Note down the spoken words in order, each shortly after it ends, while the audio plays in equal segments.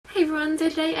everyone, so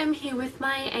today I'm here with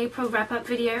my April wrap-up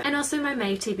video and also my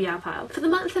May TBR pile. For the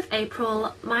month of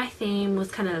April, my theme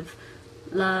was kind of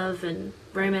love and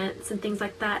romance and things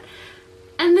like that.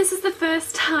 And this is the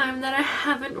first time that I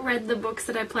haven't read the books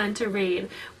that I plan to read,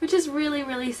 which is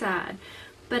really sad.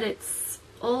 But it's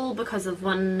all because of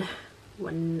one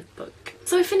book.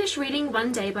 So I finished reading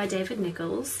One Day by David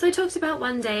Nicholls. So I talked about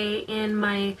One Day in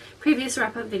my previous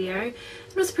wrap-up video.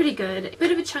 It was pretty good. A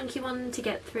bit of a chunky one to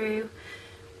get through.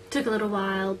 Took a little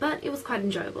while, but it was quite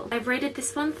enjoyable. I've rated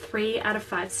this one 3 out of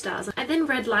 5 stars. I then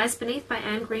read Lies Beneath by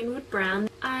Greenwood.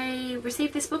 I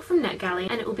received this book from NetGalley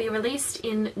and it will be released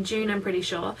in June, I'm pretty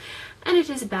sure. And it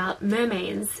is about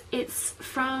mermaids. It's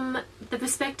from the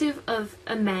perspective of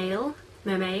a male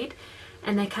mermaid,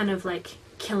 and they're kind of like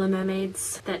killer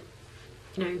mermaids that,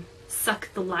 you know,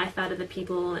 suck the life out of the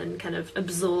people and kind of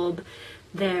absorb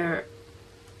their,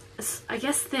 I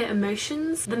guess, their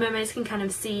emotions. The mermaids can kind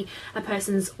of see a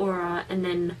person's aura and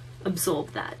then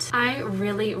absorb that. I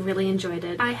really enjoyed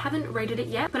it. I haven't rated it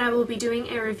yet, but I will be doing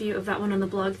a review of that one on the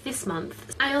blog this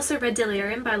month. I also read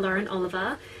Delirium by Lauren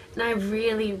Oliver, and I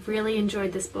really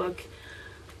enjoyed this book.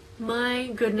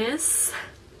 My goodness,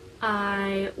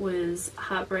 I was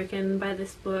heartbroken by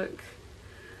this book.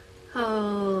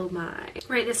 Oh my.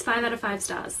 Rate this 5 out of 5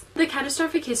 stars. The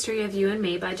Catastrophic History of You and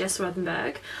Me by Jess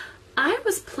Rothenberg. I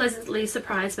was pleasantly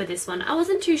surprised by this one. I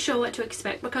wasn't too sure what to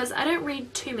expect because I don't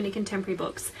read too many contemporary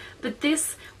books, but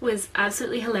this was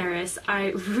absolutely hilarious. I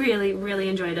really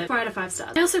enjoyed it. 4 out of 5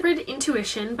 stars. I also read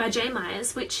Intuition by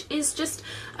Meyers, which is just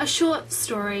a short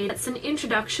story. It's an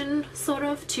introduction, sort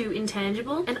of, to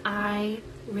Intangible, and I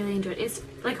really enjoyed it. It's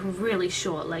like really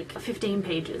short, like 15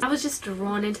 pages. I was just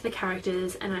drawn into the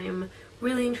characters and I am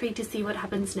really intrigued to see what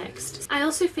happens next. I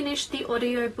also finished the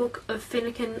audiobook of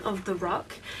Finnikin of the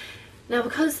Rock. Now,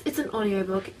 because it's an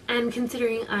audiobook and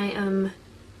considering I am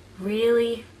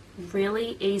really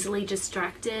easily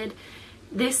distracted,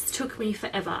 this took me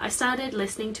forever. I started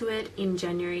listening to it in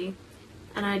January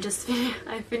and I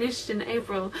finished in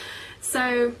April.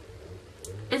 So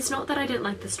it's not that I didn't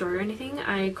like the story or anything.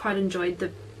 I quite enjoyed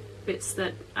the bits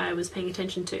that I was paying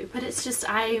attention to, but it's just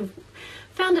I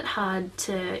found it hard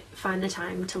to find the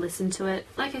time to listen to it.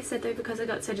 Like I said though, because I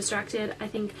got so distracted, I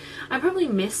think I probably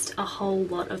missed a whole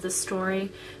lot of the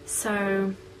story.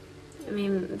 So, I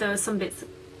mean, there were some bits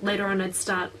later on I'd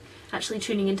start actually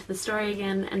tuning into the story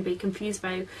again and be confused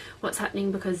by what's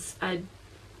happening because I'd,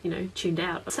 you know, tuned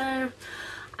out. So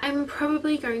I'm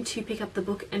probably going to pick up the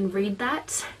book and read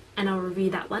that, and I'll review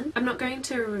that one. I'm not going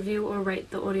to review or rate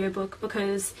the audiobook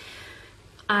because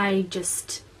I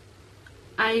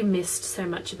missed so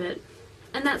much of it,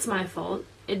 and that's my fault.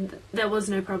 There was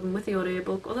no problem with the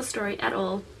audiobook or the story at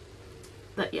all,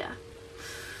 but yeah.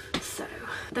 So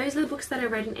those are the books that I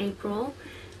read in April,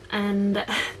 and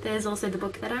there's also the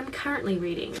book that I'm currently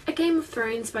reading, A Game of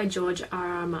Thrones by George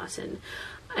R.R. Martin.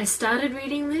 I started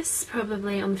reading this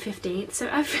probably on the 15th, so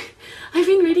I've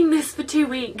been reading this for 2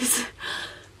 weeks.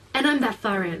 And I'm that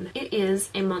far in. It is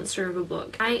a monster of a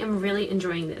book. I am really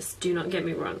enjoying this, do not get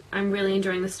me wrong. I'm really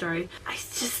enjoying the story.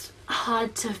 It's just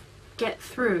hard to get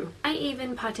through. I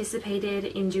even participated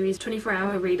in Dewey's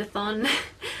 24-hour readathon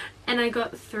and I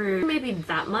got through maybe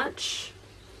that much,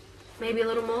 maybe a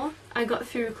little more. I got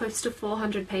through close to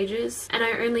 400 pages and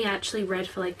I only actually read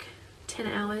for like 10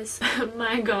 hours.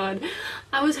 My god.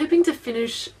 I was hoping to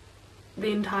finish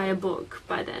the entire book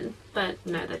by then, but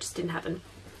no, that just didn't happen.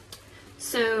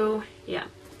 So yeah,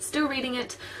 still reading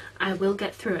it. I will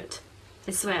get through it,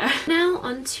 I swear. Now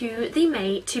on to the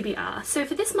May TBR. So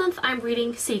for this month I'm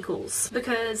reading sequels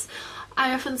because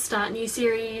I often start new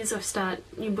series or start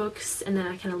new books and then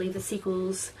I kind of leave the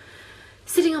sequels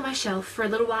sitting on my shelf for a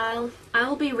little while. I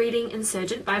will be reading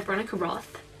Insurgent by Veronica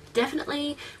Roth.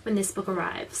 Definitely when this book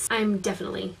arrives. I'm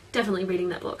definitely reading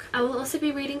that book. I will also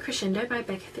be reading Crescendo by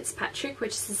Becca Fitzpatrick,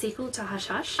 which is the sequel to Hush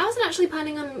Hush. I wasn't actually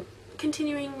planning on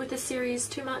continuing with this series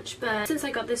too much, but since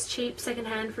I got this cheap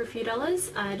secondhand for a few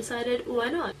dollars, I decided why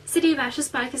not. City of Ashes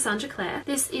by Cassandra Clare.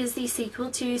 This is the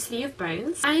sequel to City of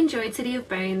Bones. I enjoyed City of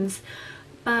Bones,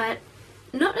 but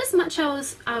not as much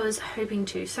as I was hoping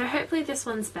to, so hopefully this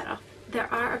one's better.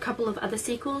 There are a couple of other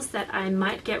sequels that I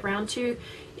might get round to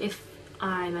if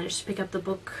I manage to pick up the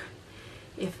book,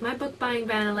 if my book buying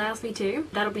ban allows me to.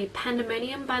 That'll be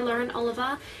Pandemonium by Lauren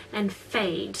Oliver and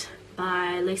Fade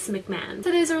by Lisa McMahon.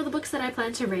 So those are all the books that I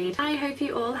plan to read. I hope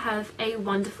you all have a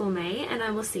wonderful May and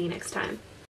I will see you next time.